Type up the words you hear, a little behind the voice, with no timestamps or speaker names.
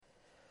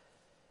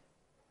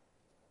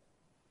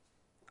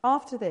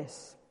After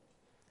this,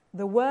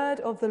 the word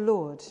of the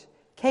Lord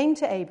came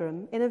to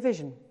Abram in a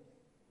vision.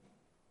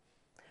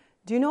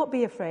 "Do not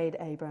be afraid,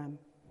 Abram.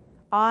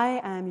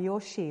 I am your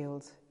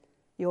shield,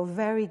 your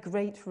very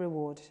great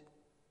reward."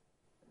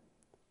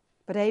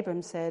 But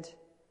Abram said,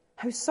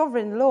 "O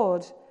sovereign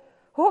Lord,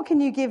 what can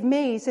you give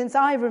me since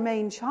I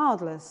remain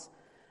childless,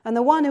 and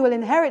the one who will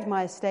inherit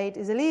my estate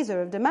is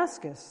Eliezer of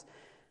Damascus?"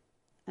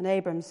 And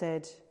Abram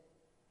said,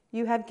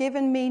 "You have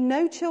given me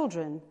no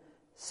children,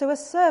 so a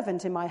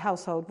servant in my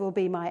household will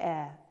be my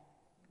heir."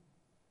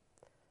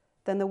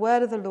 Then the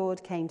word of the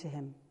Lord came to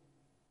him.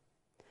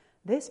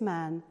 "This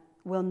man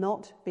will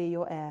not be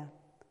your heir,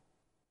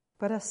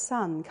 but a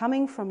son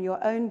coming from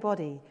your own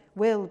body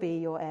will be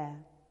your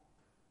heir."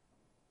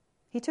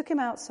 He took him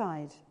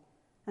outside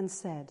and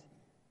said,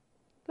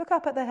 "Look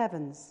up at the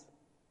heavens,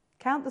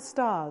 count the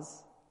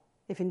stars,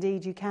 if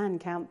indeed you can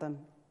count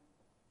them."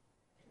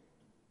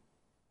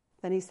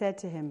 Then he said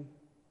to him,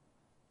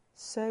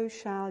 "So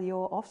shall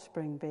your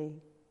offspring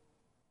be."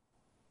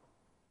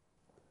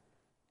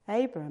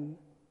 Abram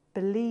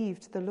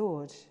believed the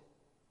Lord,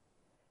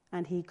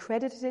 and he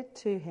credited it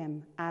to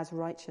him as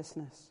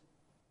righteousness.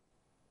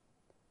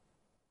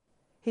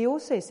 He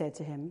also said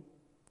to him,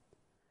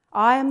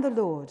 "I am the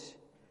Lord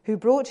who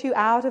brought you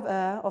out of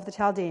Ur of the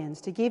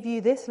Chaldeans to give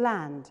you this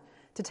land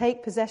to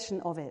take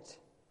possession of it."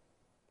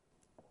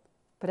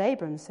 But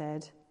Abram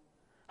said,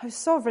 "O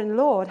sovereign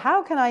Lord,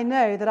 how can I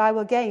know that I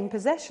will gain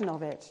possession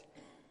of it?"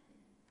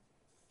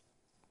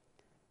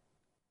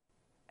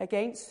 So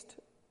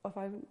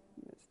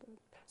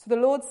the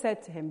Lord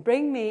said to him,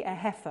 "Bring me a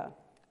heifer,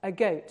 a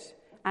goat,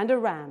 and a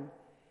ram,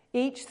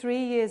 each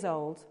 3 years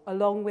old,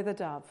 along with a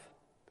dove,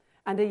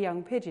 and a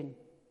young pigeon."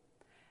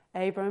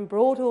 Abram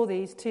brought all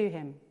these to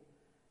him,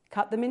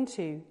 cut them in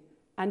two,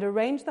 and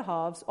arranged the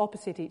halves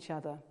opposite each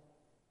other.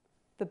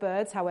 The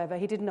birds, however,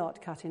 he did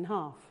not cut in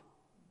half.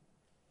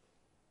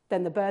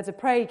 Then the birds of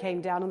prey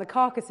came down on the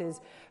carcasses,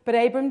 but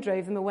Abram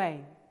drove them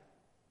away.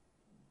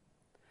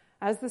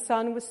 As the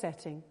sun was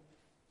setting,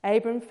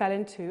 Abram fell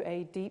into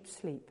a deep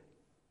sleep,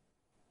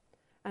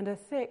 and a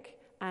thick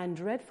and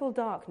dreadful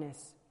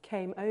darkness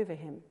came over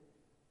him.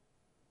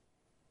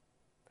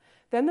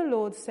 Then the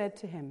Lord said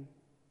to him,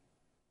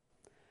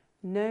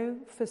 "Know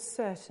for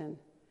certain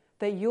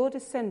that your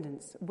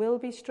descendants will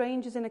be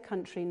strangers in a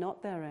country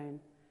not their own,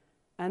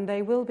 and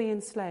they will be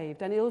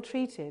enslaved and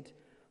ill-treated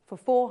for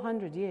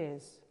 400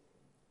 years.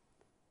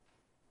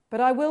 But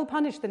I will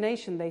punish the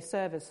nation they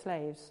serve as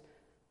slaves,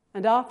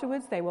 and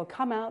afterwards they will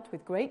come out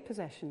with great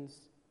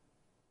possessions.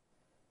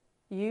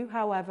 You,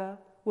 however,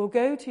 will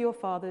go to your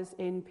fathers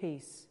in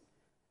peace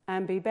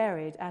and be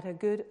buried at a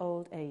good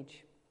old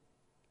age.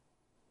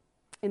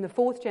 In the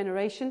 4th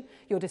generation,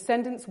 your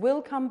descendants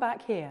will come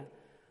back here,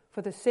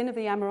 for the sin of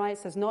the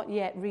Amorites has not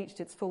yet reached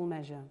its full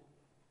measure."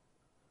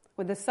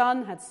 When the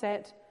sun had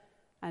set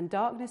and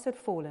darkness had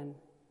fallen,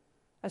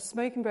 a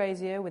smoking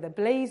brazier with a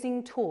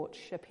blazing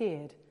torch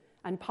appeared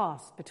and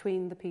passed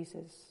between the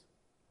pieces.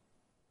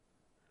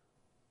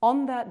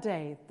 On that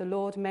day, the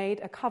Lord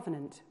made a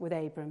covenant with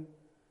Abram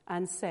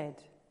and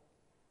said,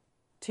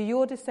 "To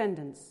your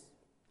descendants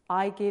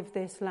I give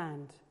this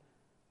land,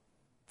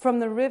 from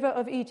the river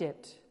of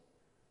Egypt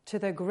to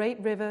the great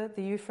river,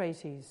 the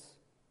Euphrates,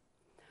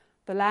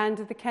 the land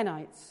of the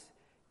Kenites,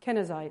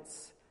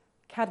 Kenizzites,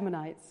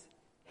 Kadmonites,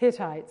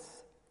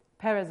 Hittites,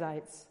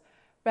 Perizzites,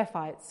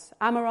 Rephites,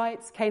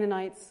 Amorites,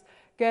 Canaanites,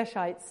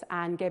 Gershites,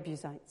 and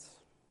Jebusites."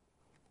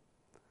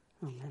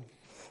 Amen.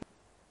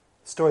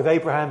 The story of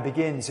Abraham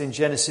begins in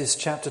Genesis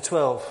chapter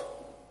 12.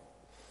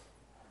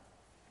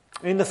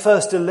 In the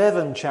first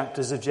 11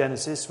 chapters of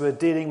Genesis, we're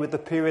dealing with the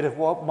period of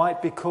what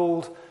might be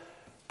called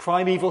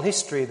primeval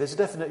history. There's a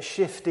definite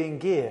shifting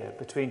gear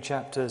between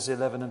chapters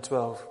 11 and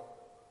 12.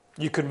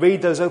 You can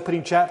read those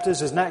opening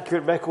chapters as an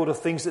accurate record of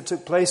things that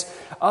took place.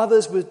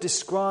 Others would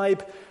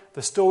describe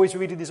the stories we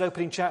read in these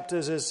opening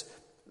chapters as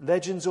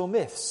legends or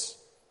myths.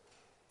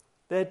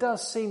 There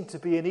does seem to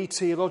be an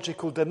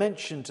etiological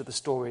dimension to the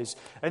stories.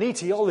 An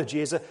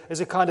etiology is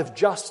a kind of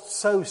just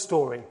so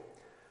story.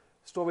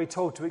 Story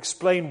told to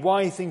explain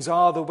why things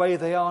are the way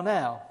they are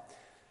now.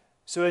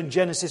 So in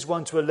Genesis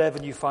 1 to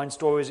 11, you find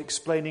stories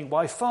explaining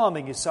why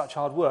farming is such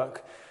hard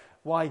work,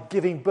 why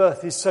giving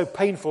birth is so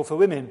painful for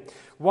women,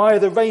 why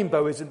the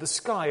rainbow is in the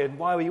sky, and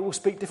why we all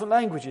speak different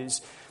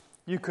languages.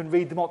 You can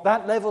read them at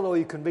that level, or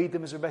you can read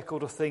them as a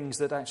record of things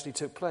that actually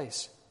took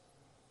place.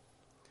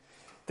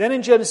 Then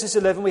in Genesis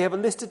 11, we have a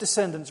list of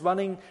descendants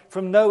running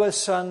from Noah's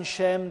son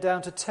Shem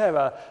down to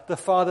Terah, the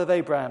father of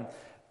Abraham.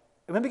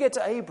 And when we get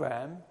to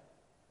Abraham,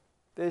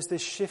 there's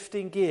this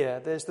shifting gear.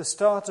 There's the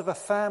start of a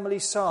family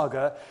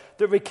saga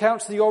that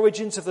recounts the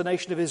origins of the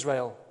nation of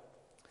Israel.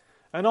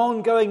 An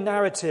ongoing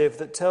narrative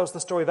that tells the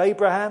story of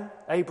Abraham,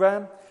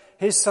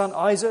 his son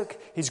Isaac,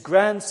 his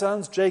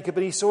grandsons Jacob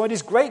and Esau, and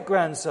his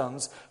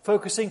great-grandsons,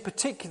 focusing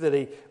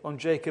particularly on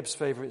Jacob's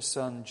favourite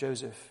son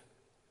Joseph.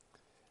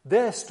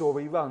 Their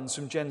story runs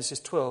from Genesis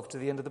 12 to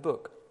the end of the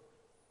book.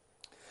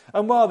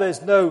 And while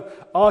there's no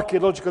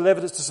archaeological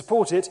evidence to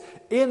support it,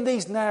 in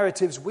these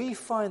narratives we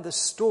find the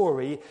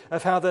story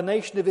of how the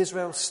nation of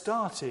Israel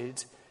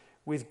started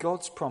with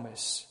God's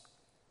promise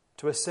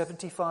to a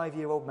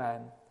 75-year-old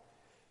man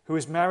who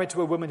was married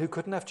to a woman who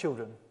couldn't have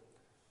children,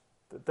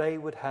 that they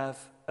would have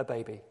a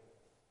baby.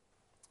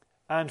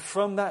 And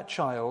from that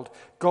child,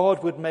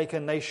 God would make a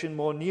nation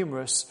more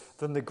numerous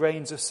than the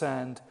grains of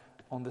sand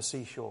on the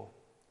seashore.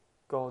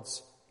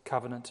 God's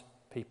covenant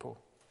people.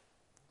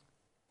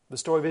 The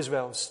story of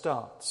Israel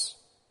starts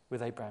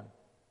with Abraham.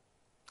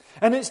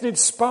 And it's an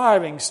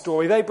inspiring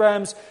story of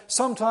Abraham's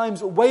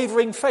sometimes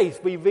wavering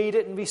faith. We read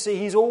it and we see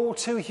he's all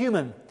too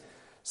human.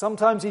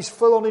 Sometimes he's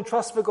full on in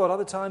trust for God.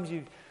 Other times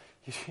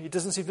he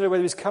doesn't seem to know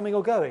whether he's coming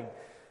or going.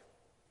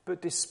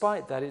 But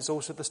despite that, it's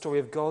also the story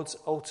of God's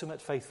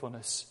ultimate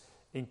faithfulness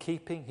in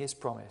keeping his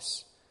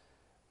promise,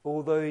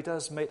 although he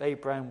does make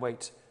Abraham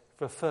wait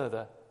for a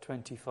further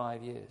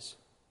 25 years.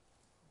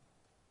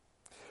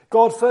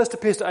 God first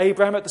appears to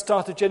Abraham at the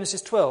start of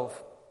Genesis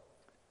 12.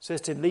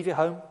 Says to him, leave your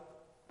home.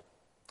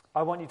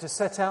 I want you to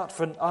set out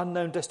for an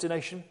unknown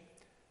destination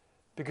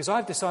because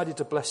I've decided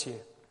to bless you.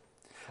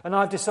 And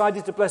I've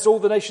decided to bless all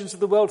the nations of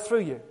the world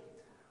through you.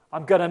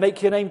 I'm going to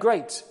make your name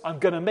great. I'm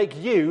going to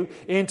make you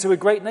into a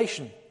great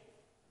nation.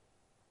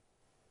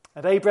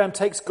 And Abraham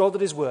takes God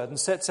at his word and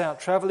sets out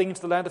travelling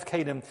into the land of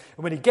Canaan.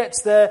 And when he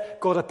gets there,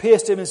 God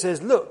appears to him and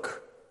says,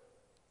 look,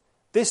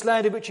 this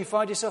land in which you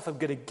find yourself, I'm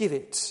going to give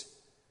it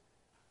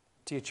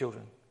to your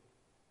children.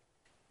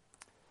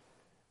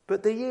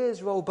 But the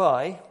years roll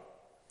by.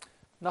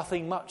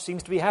 Nothing much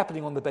seems to be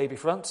happening on the baby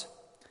front.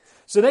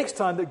 So the next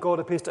time that God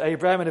appears to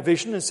Abraham in a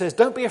vision and says,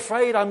 don't be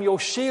afraid, I'm your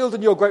shield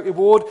and your great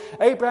reward,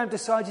 Abraham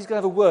decides he's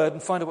going to have a word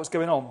and find out what's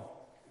going on.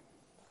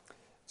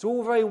 It's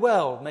all very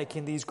well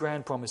making these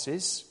grand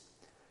promises.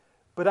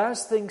 But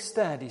as things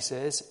stand, he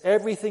says,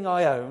 everything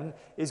I own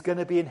is going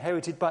to be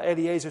inherited by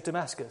Eliezer of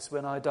Damascus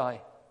when I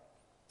die.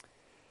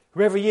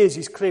 Whoever he is,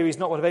 he's clear he's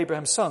not one of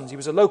Abraham's sons. He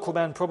was a local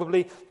man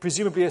probably,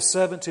 presumably a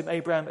servant to whom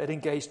Abraham had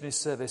engaged in his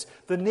service.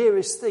 The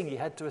nearest thing he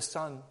had to a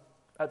son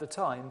at the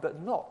time,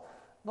 but not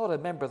a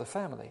member of the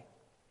family.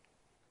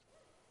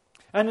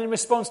 And in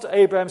response to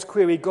Abraham's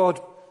query, God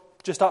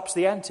just ups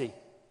the ante.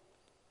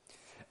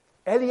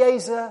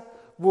 Eliezer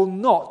will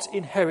not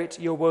inherit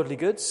your worldly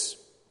goods.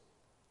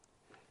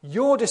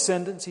 Your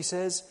descendants, he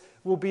says,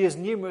 will be as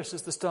numerous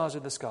as the stars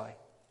in the sky.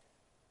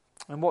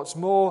 And what's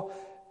more,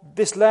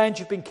 this land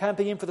you've been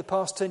camping in for the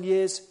past 10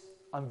 years,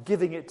 I'm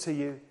giving it to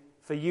you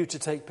for you to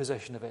take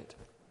possession of it.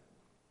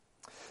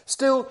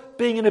 Still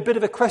being in a bit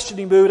of a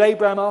questioning mood,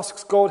 Abraham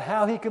asks God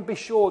how he can be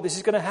sure this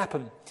is going to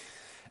happen.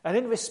 And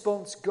in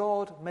response,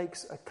 God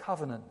makes a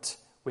covenant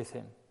with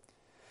him,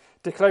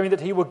 declaring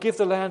that he will give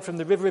the land from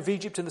the river of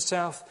Egypt in the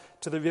south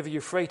to the river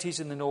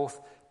Euphrates in the north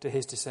to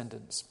his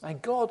descendants.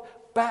 And God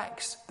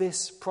backs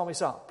this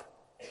promise up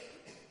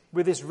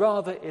with this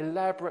rather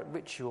elaborate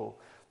ritual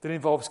that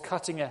involves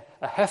cutting a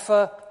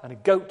heifer and a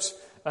goat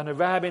and a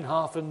ram in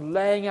half and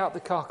laying out the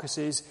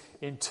carcasses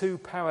in two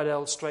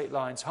parallel straight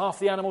lines. Half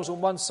the animals on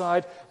one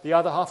side, the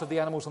other half of the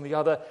animals on the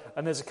other,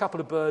 and there's a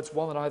couple of birds,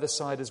 one on either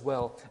side as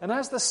well. And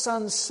as the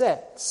sun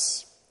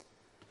sets,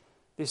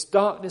 this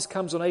darkness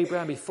comes on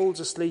Abraham, he falls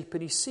asleep,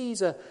 and he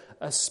sees a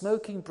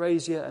smoking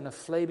brazier and a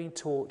flaming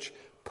torch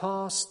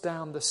pass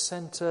down the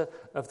centre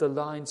of the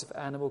lines of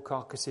animal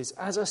carcasses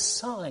as a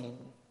sign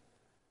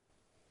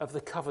of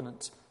the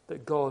covenant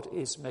that God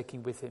is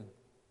making with him.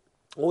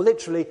 Or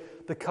literally,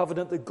 the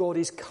covenant that God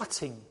is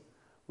cutting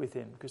with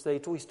him. Because they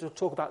used to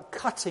talk about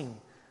cutting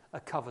a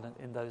covenant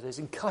in those days.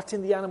 And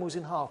cutting the animals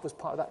in half was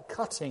part of that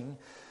cutting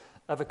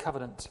of a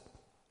covenant.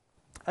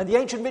 And the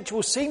ancient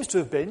ritual seems to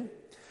have been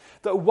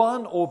that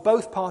one or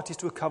both parties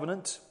to a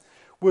covenant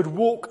would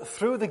walk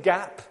through the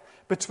gap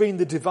between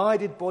the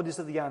divided bodies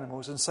of the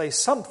animals and say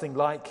something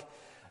like,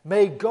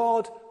 may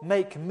God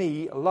make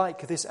me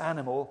like this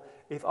animal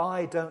if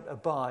I don't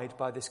abide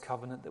by this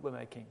covenant that we're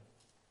making.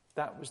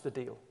 That was the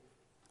deal.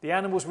 The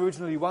animals were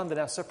originally one, they're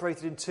now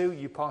separated in two.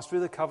 You pass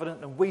through the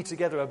covenant and we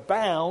together are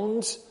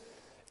bound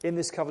in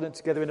this covenant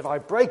together. And if I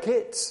break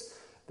it,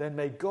 then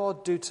may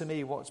God do to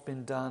me what's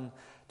been done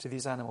to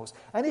these animals.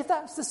 And if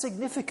that's the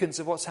significance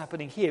of what's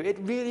happening here, it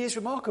really is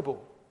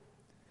remarkable.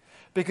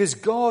 Because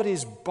God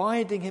is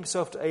binding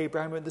himself to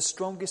Abraham in the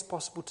strongest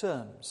possible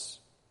terms,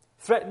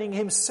 threatening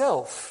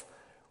himself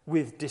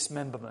with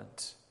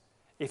dismemberment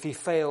if he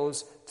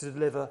fails to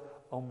deliver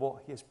on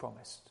what he has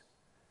promised.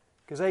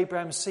 Because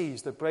Abraham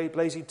sees the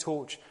blazing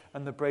torch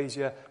and the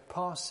brazier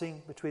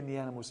passing between the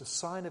animals, a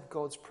sign of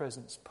God's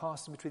presence,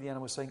 passing between the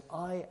animals, saying,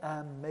 I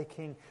am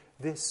making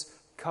this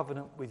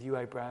covenant with you,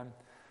 Abraham,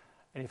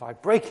 and if I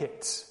break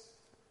it,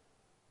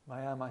 may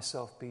I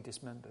myself be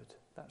dismembered.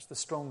 That's the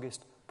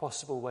strongest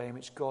possible way in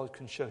which God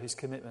can show his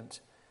commitment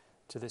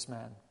to this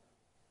man.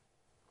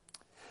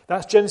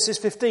 That's Genesis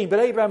 15. But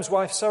Abraham's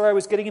wife Sarai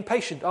was getting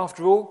impatient.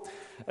 After all,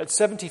 at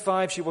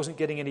 75 she wasn't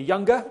getting any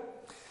younger,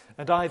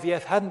 and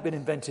IVF hadn't been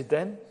invented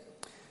then.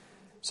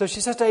 So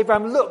she says to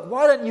Abraham, look,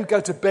 why don't you go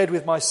to bed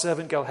with my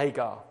servant girl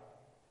Hagar?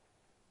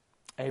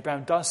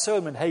 Abraham does so,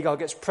 and when Hagar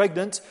gets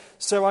pregnant,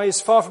 Sarai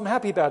is far from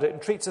happy about it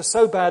and treats her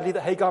so badly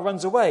that Hagar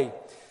runs away.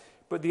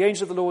 But the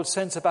angel of the Lord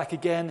sends her back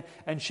again,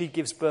 and she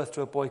gives birth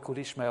to a boy called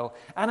Ishmael.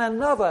 And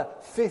another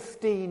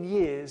 15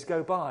 years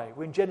go by.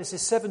 We're in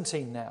Genesis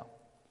 17 now.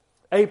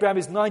 Abraham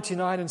is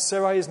 99 and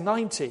Sarai is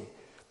 90.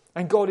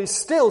 And God is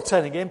still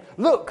telling him,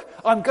 look,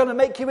 I'm going to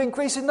make you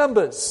increase in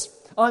numbers.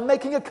 I'm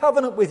making a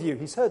covenant with you.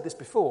 He's heard this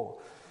before.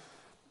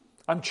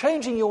 I'm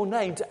changing your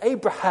name to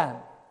Abraham.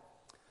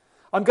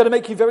 I'm going to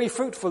make you very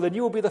fruitful, and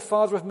you will be the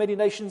father of many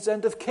nations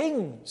and of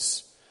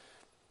kings.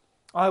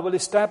 I will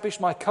establish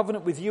my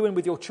covenant with you and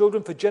with your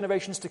children for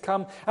generations to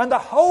come, and the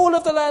whole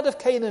of the land of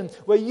Canaan,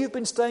 where you've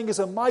been staying as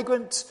a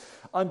migrant,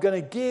 I'm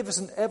going to give as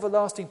an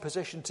everlasting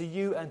possession to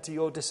you and to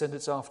your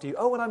descendants after you.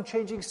 Oh, and I'm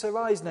changing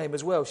Sarai's name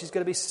as well. She's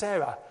going to be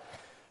Sarah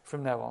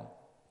from now on.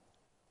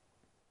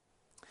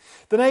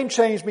 The name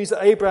change means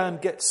that Abraham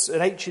gets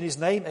an H in his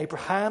name,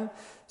 Abraham.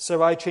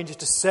 Sarai changes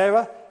to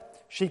Sarah.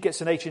 She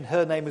gets an H in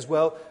her name as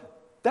well.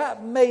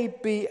 That may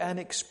be an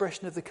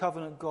expression of the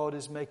covenant God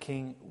is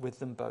making with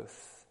them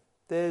both.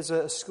 There's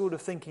a school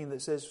of thinking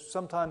that says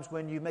sometimes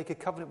when you make a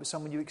covenant with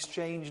someone, you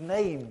exchange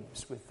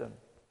names with them.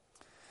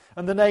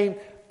 And the name,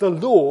 the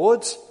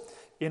Lord,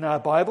 in our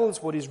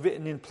Bibles, what is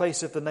written in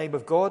place of the name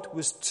of God,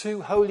 was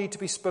too holy to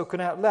be spoken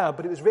out loud,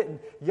 but it was written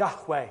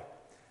Yahweh,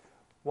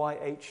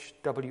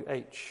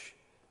 Y-H-W-H.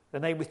 The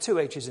name with two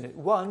H's in it.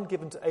 One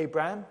given to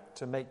Abraham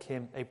to make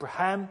him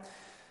Abraham,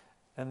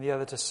 and the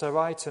other to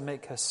Sarai to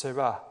make her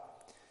Sarah.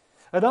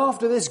 And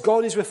after this,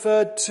 God is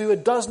referred to a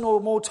dozen or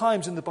more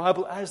times in the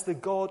Bible as the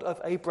God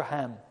of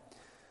Abraham.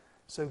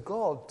 So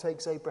God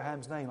takes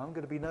Abraham's name. I'm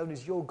going to be known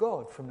as your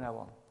God from now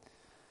on.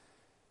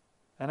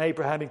 And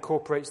Abraham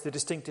incorporates the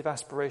distinctive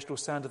aspirational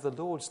sound of the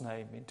Lord's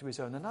name into his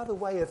own. Another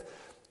way of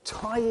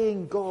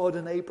tying God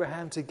and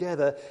Abraham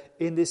together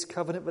in this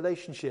covenant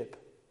relationship.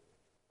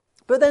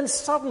 But then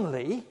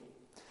suddenly,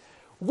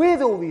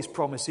 with all these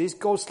promises,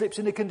 God slips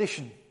in a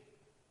condition.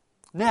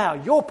 Now,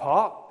 your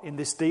part in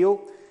this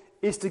deal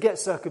is to get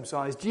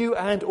circumcised, you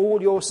and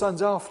all your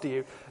sons after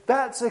you.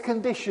 That's a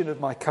condition of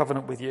my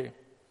covenant with you,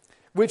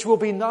 which will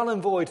be null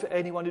and void for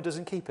anyone who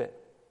doesn't keep it.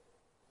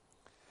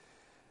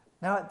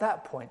 Now, at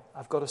that point,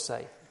 I've got to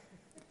say,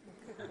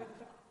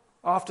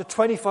 after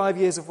 25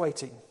 years of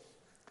waiting,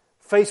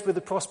 faced with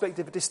the prospect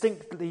of a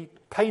distinctly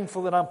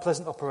painful and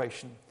unpleasant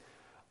operation,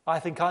 I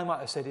think I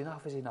might have said,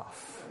 enough is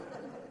enough.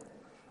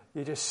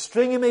 You're just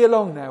stringing me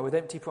along now with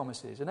empty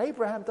promises. And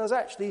Abraham does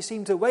actually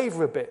seem to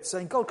waver a bit,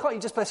 saying, God, can't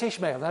you just bless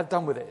Ishmael and have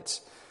done with it?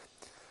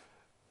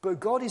 But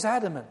God is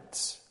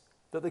adamant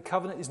that the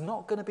covenant is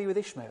not going to be with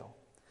Ishmael.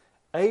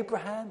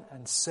 Abraham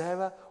and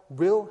Sarah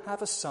will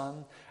have a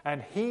son,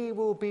 and he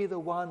will be the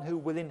one who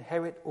will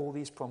inherit all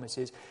these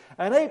promises.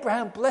 And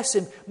Abraham, bless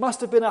him,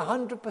 must have been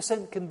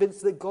 100%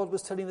 convinced that God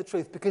was telling the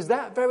truth, because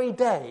that very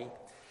day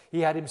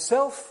he had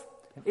himself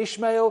and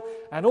Ishmael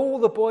and all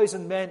the boys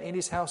and men in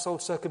his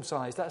household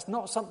circumcised. That's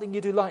not something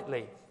you do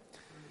lightly.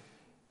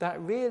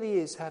 That really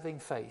is having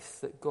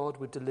faith that God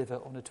would deliver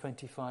on a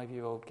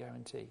 25-year-old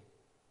guarantee.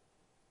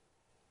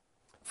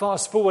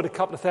 Fast forward a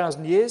couple of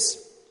thousand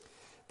years,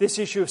 this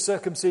issue of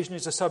circumcision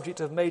is a subject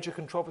of major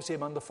controversy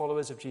among the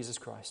followers of Jesus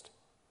Christ.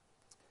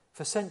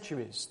 For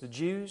centuries, the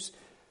Jews,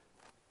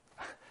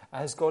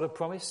 as God had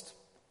promised,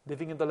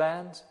 living in the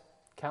land,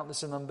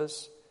 countless in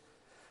numbers,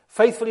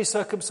 faithfully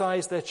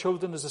circumcised their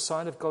children as a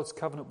sign of God's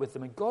covenant with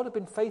them. And God had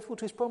been faithful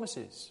to his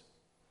promises,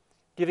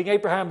 giving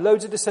Abraham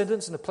loads of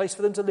descendants and a place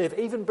for them to live,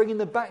 even bringing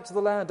them back to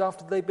the land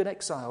after they'd been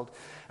exiled.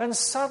 And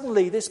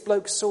suddenly this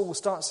bloke Saul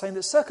starts saying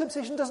that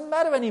circumcision doesn't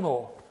matter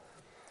anymore.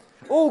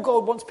 All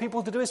God wants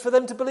people to do is for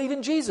them to believe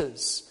in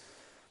Jesus.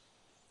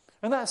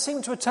 And that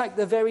seemed to attack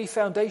the very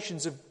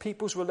foundations of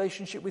people's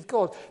relationship with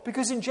God.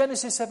 Because in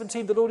Genesis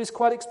 17, the Lord is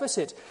quite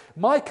explicit.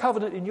 My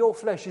covenant in your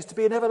flesh is to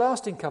be an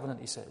everlasting covenant,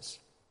 he says.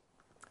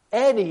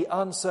 Any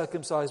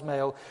uncircumcised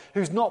male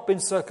who's not been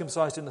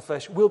circumcised in the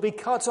flesh will be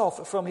cut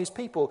off from his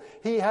people.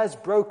 He has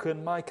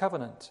broken my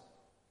covenant.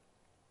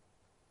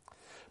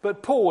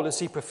 But Paul, as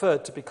he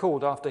preferred to be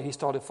called after he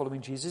started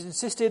following Jesus,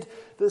 insisted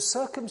that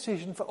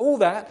circumcision, for all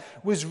that,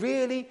 was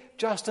really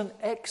just an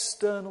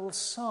external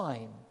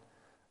sign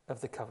of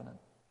the covenant.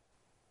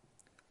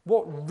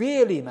 What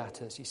really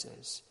matters, he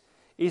says,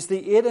 is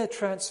the inner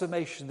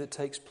transformation that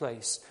takes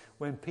place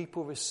when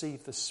people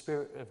receive the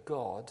Spirit of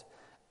God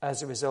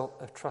as a result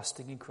of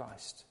trusting in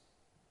Christ.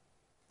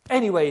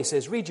 Anyway, he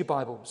says, read your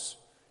Bibles.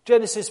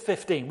 Genesis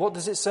 15, what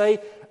does it say?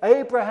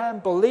 Abraham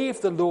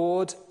believed the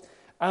Lord,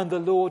 and the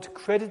Lord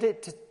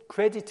credited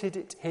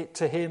it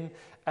to him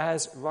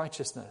as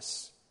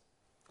righteousness.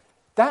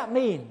 That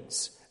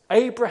means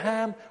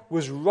Abraham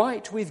was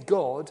right with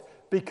God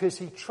because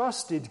he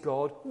trusted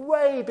God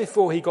way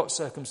before he got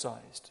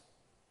circumcised.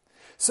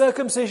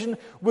 Circumcision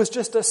was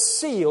just a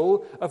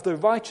seal of the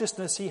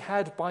righteousness he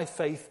had by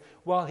faith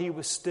while he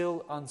was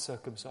still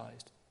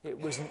uncircumcised. It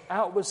was an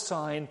outward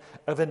sign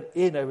of an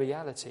inner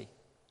reality.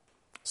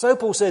 So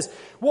Paul says,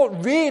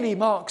 what really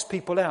marks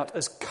people out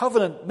as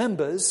covenant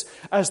members,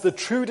 as the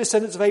true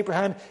descendants of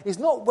Abraham, is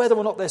not whether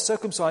or not they're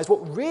circumcised.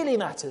 What really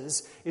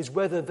matters is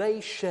whether they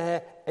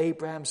share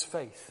Abraham's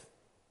faith.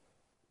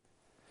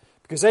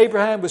 Because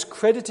Abraham was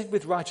credited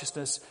with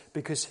righteousness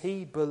because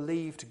he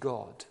believed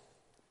God.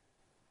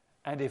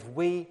 And if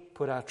we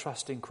put our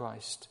trust in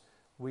Christ,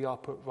 we are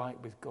put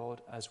right with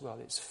God as well.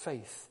 It's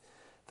faith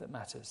that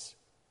matters.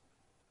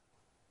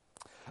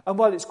 And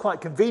while it's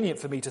quite convenient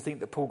for me to think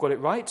that Paul got it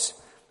right,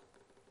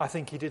 I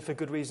think he did for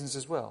good reasons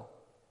as well.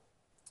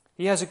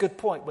 He has a good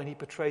point when he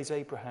portrays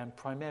Abraham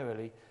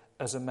primarily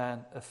as a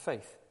man of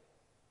faith.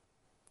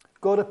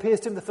 God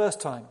appears to him the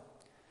first time,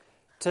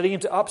 telling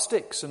him to up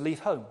sticks and leave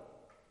home.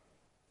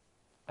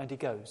 And he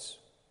goes,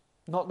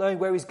 not knowing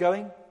where he's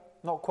going,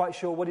 not quite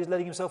sure what he's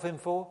letting himself in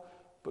for,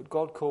 but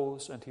God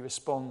calls and he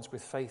responds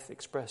with faith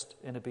expressed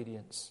in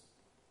obedience.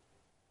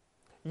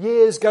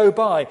 Years go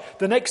by.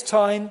 The next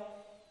time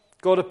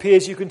God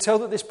appears, you can tell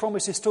that this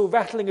promise is still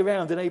rattling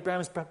around in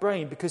Abraham's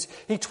brain because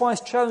he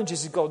twice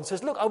challenges God and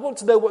says, look, I want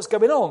to know what's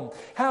going on.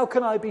 How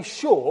can I be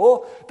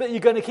sure that you're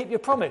going to keep your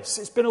promise?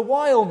 It's been a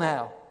while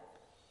now.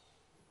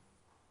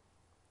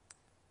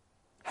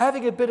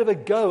 Having a bit of a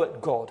go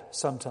at God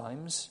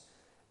sometimes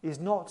is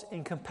not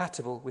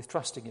incompatible with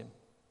trusting him.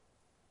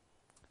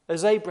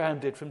 As Abraham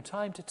did from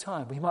time to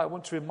time, we might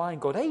want to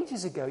remind God,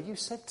 ages ago you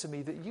said to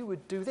me that you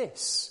would do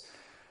this.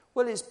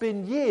 Well, it's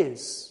been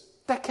years,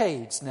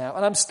 decades now,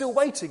 and I'm still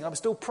waiting, I'm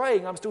still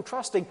praying, I'm still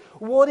trusting.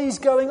 What is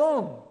going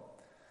on?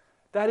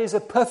 That is a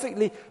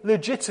perfectly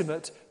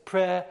legitimate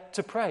prayer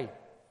to pray,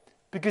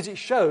 because it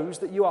shows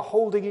that you are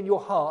holding in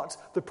your heart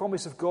the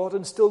promise of God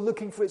and still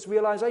looking for its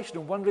realization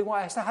and wondering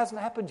why it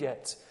hasn't happened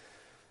yet.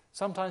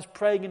 Sometimes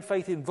praying in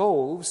faith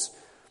involves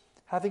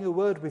having a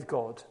word with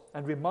God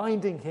and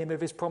reminding him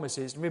of his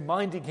promises and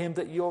reminding him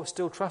that you're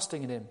still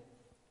trusting in him.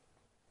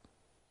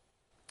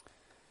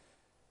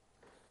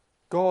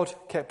 God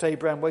kept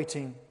Abraham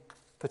waiting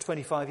for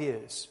 25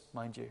 years,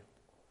 mind you.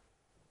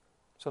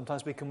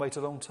 Sometimes we can wait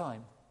a long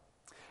time.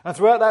 And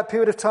throughout that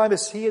period of time,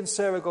 as he and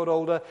Sarah got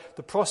older,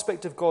 the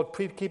prospect of God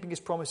keeping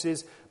his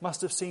promises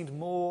must have seemed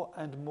more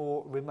and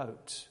more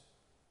remote.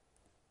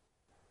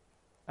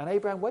 And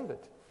Abraham wavered.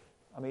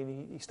 I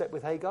mean, he slept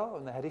with Hagar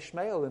and they had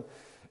Ishmael, and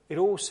it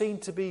all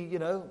seemed to be,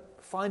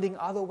 finding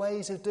other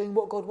ways of doing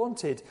what God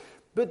wanted.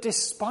 But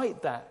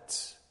despite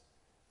that,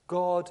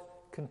 God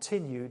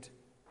continued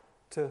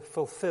to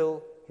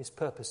fulfill his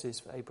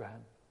purposes for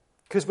Abraham.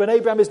 Because when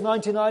Abraham is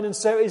 99 and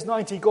Sarah is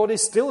 90, God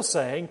is still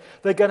saying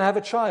they're going to have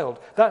a child.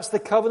 That's the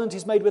covenant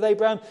he's made with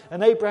Abraham,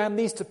 and Abraham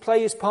needs to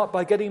play his part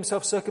by getting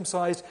himself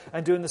circumcised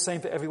and doing the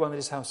same for everyone in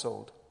his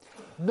household.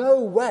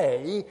 No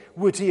way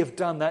would he have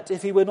done that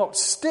if he were not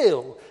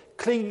still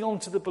clinging on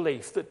to the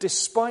belief that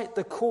despite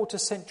the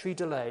quarter-century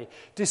delay,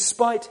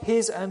 despite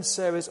his and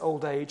Sarah's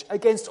old age,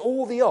 against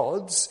all the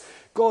odds,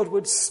 God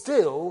would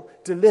still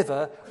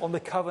deliver on the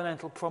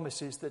covenantal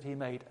promises that he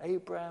made.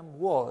 Abraham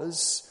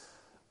was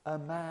a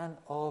man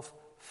of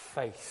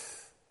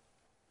faith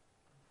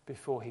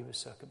before he was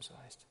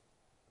circumcised.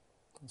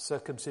 And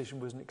circumcision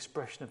was an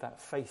expression of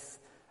that faith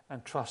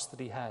and trust that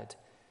he had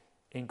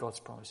in God's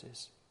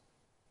promises.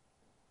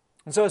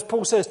 And so as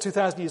Paul says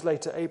 2,000 years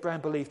later, Abraham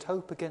believed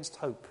hope against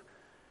hope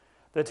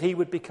that he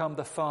would become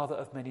the father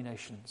of many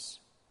nations,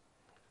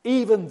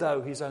 even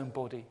though his own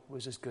body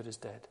was as good as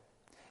dead,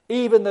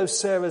 even though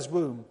Sarah's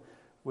womb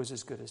was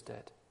as good as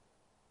dead.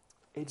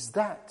 It's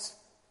that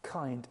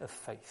kind of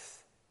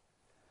faith,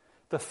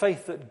 the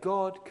faith that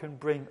God can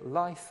bring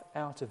life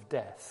out of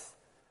death,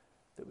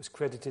 that was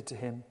credited to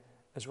him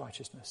as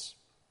righteousness.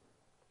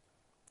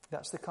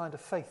 That's the kind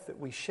of faith that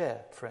we share,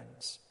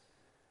 friends,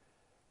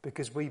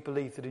 because we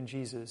believe that in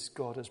Jesus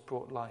God has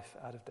brought life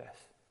out of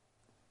death.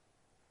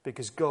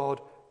 Because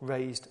God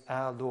raised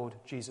our Lord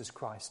Jesus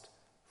Christ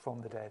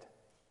from the dead.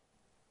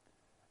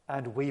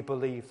 And we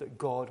believe that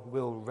God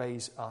will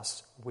raise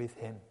us with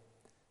him.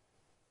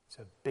 It's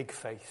a big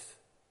faith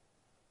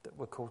that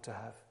we're called to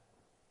have.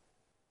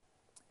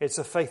 It's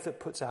a faith that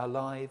puts our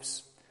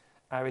lives,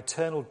 our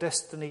eternal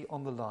destiny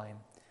on the line.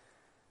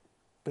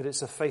 But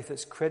it's a faith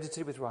that's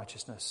credited with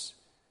righteousness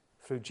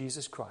through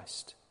Jesus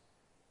Christ,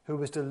 who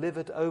was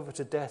delivered over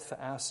to death for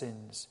our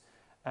sins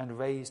and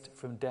raised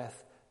from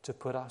death to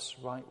put us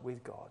right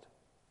with God.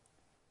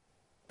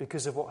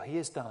 Because of what he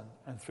has done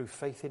and through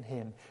faith in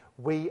him,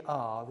 we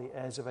are the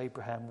heirs of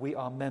Abraham. We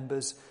are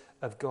members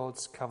of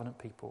God's covenant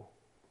people.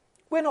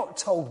 We're not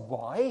told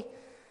why.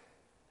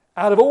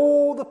 Out of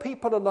all the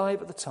people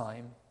alive at the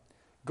time,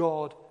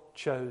 God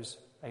chose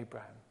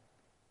Abraham.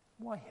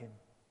 Why him?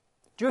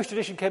 Jewish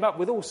tradition came up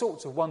with all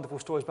sorts of wonderful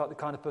stories about the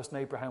kind of person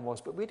Abraham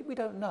was, but we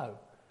don't know.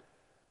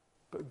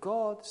 But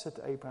God said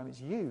to Abraham,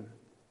 it's you.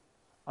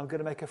 I'm going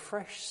to make a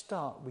fresh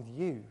start with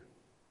you.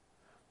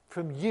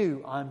 From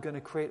you, I'm going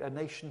to create a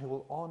nation who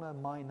will honour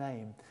my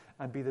name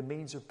and be the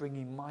means of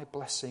bringing my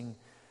blessing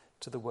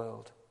to the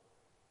world.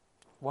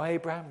 Why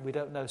Abraham? We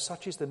don't know.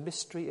 Such is the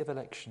mystery of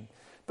election.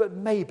 But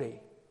maybe,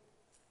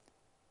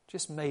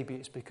 just maybe,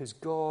 it's because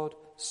God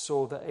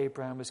saw that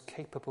Abraham was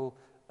capable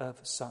of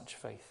such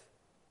faith.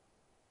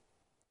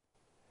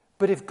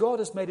 But if God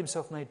has made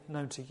himself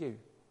known to you,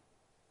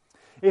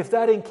 if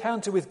that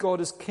encounter with God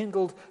has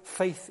kindled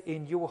faith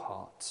in your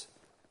heart,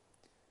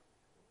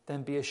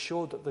 then be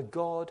assured that the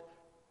God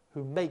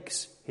who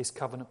makes his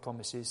covenant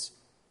promises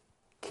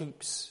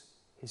keeps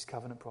his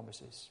covenant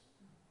promises.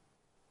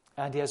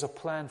 And he has a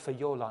plan for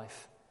your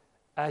life,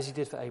 as he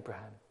did for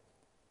Abraham.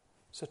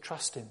 So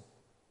trust him.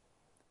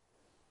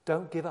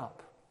 Don't give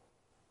up.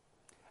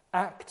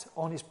 Act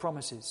on his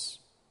promises.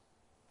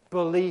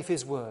 Believe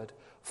his word.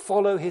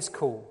 Follow his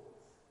call.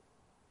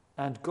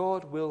 And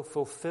God will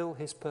fulfill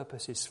his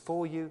purposes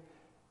for you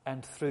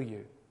and through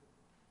you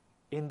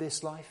in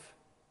this life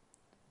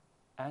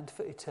and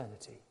for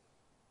eternity.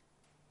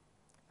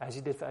 As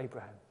he did for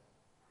Abraham,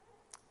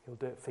 he'll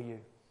do it for you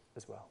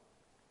as well.